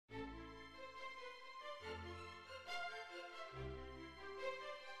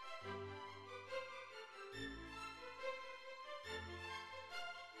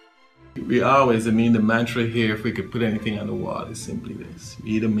we always, I mean, the mantra here, if we could put anything on the wall, is simply this: we're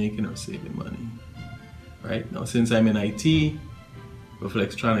either making or saving money, right? Now, since I'm in IT, with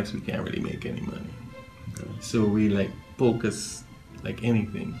electronics, we can't really make any money. Okay. So we like focus, like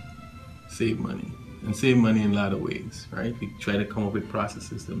anything, save money. And save money in a lot of ways, right? We try to come up with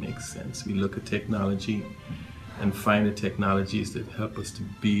processes that make sense. We look at technology and find the technologies that help us to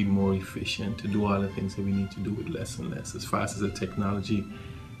be more efficient, to do all the things that we need to do with less and less. As fast as the technology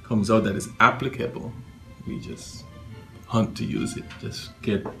comes out that is applicable, we just hunt to use it. Just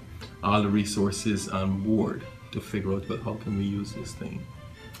get all the resources on board to figure out, well, how can we use this thing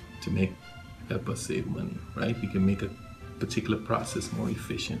to help us save money, right? We can make a particular process more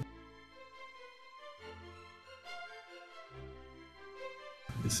efficient.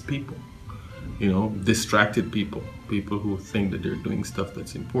 It's people, distracted people who think that they're doing stuff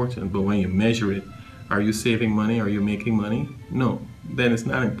that's important, but when you measure it, are you saving money? Are you making money? No, then it's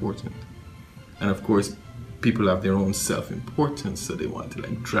not important. And of course, people have their own self-importance, so they want to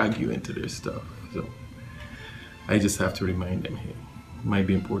like drag you into their stuff. So I just have to remind them, hey, it might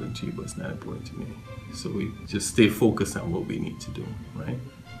be important to you, but it's not important to me. So we just stay focused on what we need to do, right?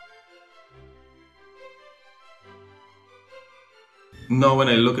 Now, when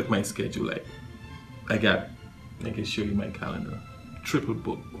I look at my schedule, I can show you my calendar. Triple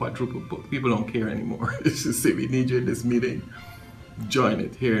book, quadruple book. People don't care anymore. It's just say, we need you in this meeting. Join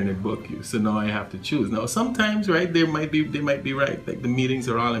it here and they book you. So now I have to choose. Now, sometimes, right, they might be right. Like the meetings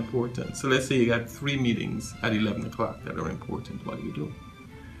are all important. So let's say you got 3 meetings at 11 o'clock that are important. What do you do?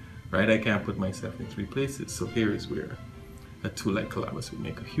 Right? I can't put myself in 3 places. So here is where a tool like Colabus would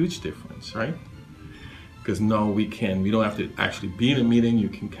make a huge difference, right? Because now we don't have to actually be in a meeting. You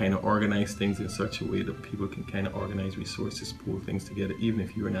can kind of organize things in such a way that people can kind of organize resources, pull things together. Even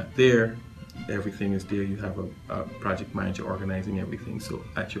if you're not there, everything is there. You have a project manager organizing everything. So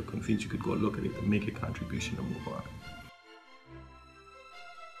at your convenience, you could go look at it and make a contribution and move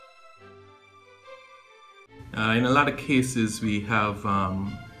on. In a lot of cases, we have, a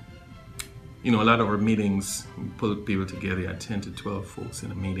lot of our meetings, we pull people together, 10 to 12 folks in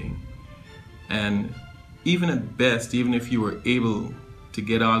a meeting. And even at best, even if you were able to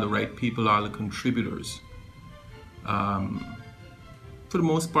get all the right people, all the contributors, for the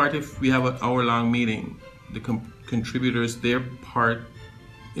most part, if we have an hour-long meeting, the contributors, their part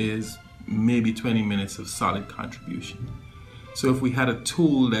is maybe 20 minutes of solid contribution. So if we had a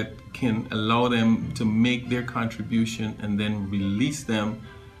tool that can allow them to make their contribution and then release them,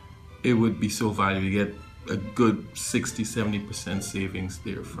 it would be so valuable. You get a good 60-70% savings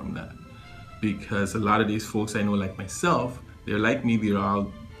there from that. Because a lot of these folks I know, like myself, they're like me, they're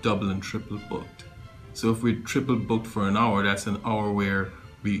all double and triple booked. So if we're triple booked for an hour, that's an hour where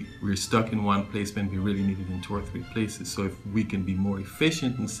we're stuck in one place when we really need it in 2 or 3 places. So if we can be more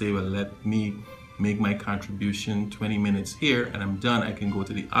efficient and say, well, let me make my contribution 20 minutes here and I'm done, I can go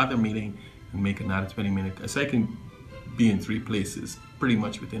to the other meeting and make another 20 minutes. So I can be in 3 places pretty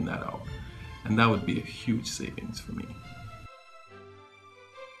much within that hour. And that would be a huge savings for me.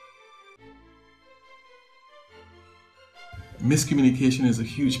 Miscommunication is a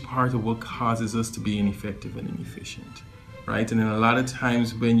huge part of what causes us to be ineffective and inefficient, right? And then a lot of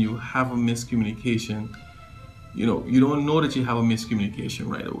times when you have a miscommunication, you don't know that you have a miscommunication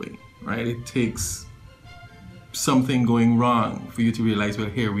right away, right? It takes something going wrong for you to realize, well,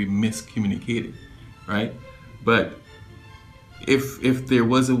 here we miscommunicated, right? But if there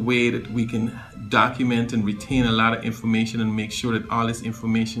was a way that we can document and retain a lot of information and make sure that all this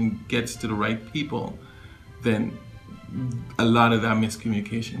information gets to the right people, then a lot of that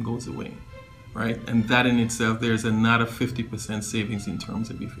miscommunication goes away, right? And that in itself, there's another 50% savings in terms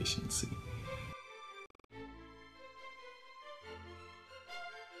of efficiency.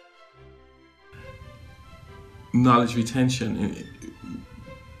 Knowledge retention.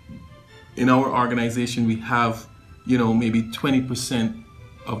 In our organization, we have, maybe 20%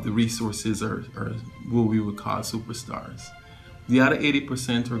 of the resources are what we would call superstars. The other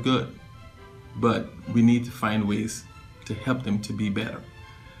 80% are good, but we need to find ways to help them to be better.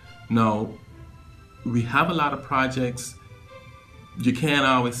 Now, we have a lot of projects. You can't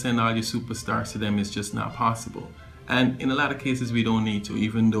always send all your superstars to them. It's just not possible. And in a lot of cases, we don't need to,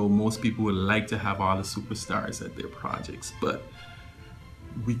 even though most people would like to have all the superstars at their projects. But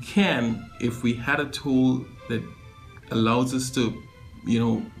we can, if we had a tool that allows us to,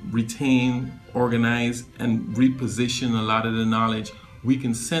 retain, organize, and reposition a lot of the knowledge, we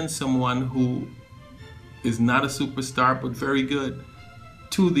can send someone who is not a superstar but very good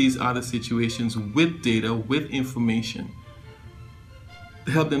to these other situations with data, with information,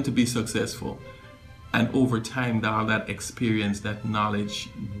 to help them to be successful. And over time, all that experience, that knowledge,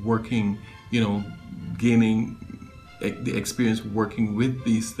 working, gaining the experience working with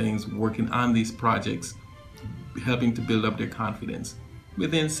these things, working on these projects, helping to build up their confidence.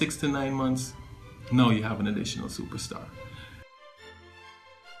 Within 6 to 9 months, now you have an additional superstar.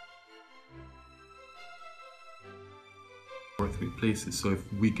 Or 3 places. So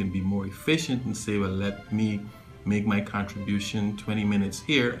if we can be more efficient and say, well, let me make my contribution 20 minutes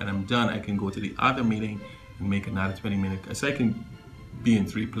here and I'm done, I can go to the other meeting and make another 20 minutes. So I can be in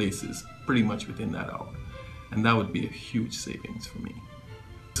 3 places pretty much within that hour. And that would be a huge savings for me.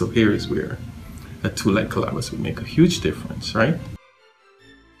 So here is where a tool like Colabus would make a huge difference, right?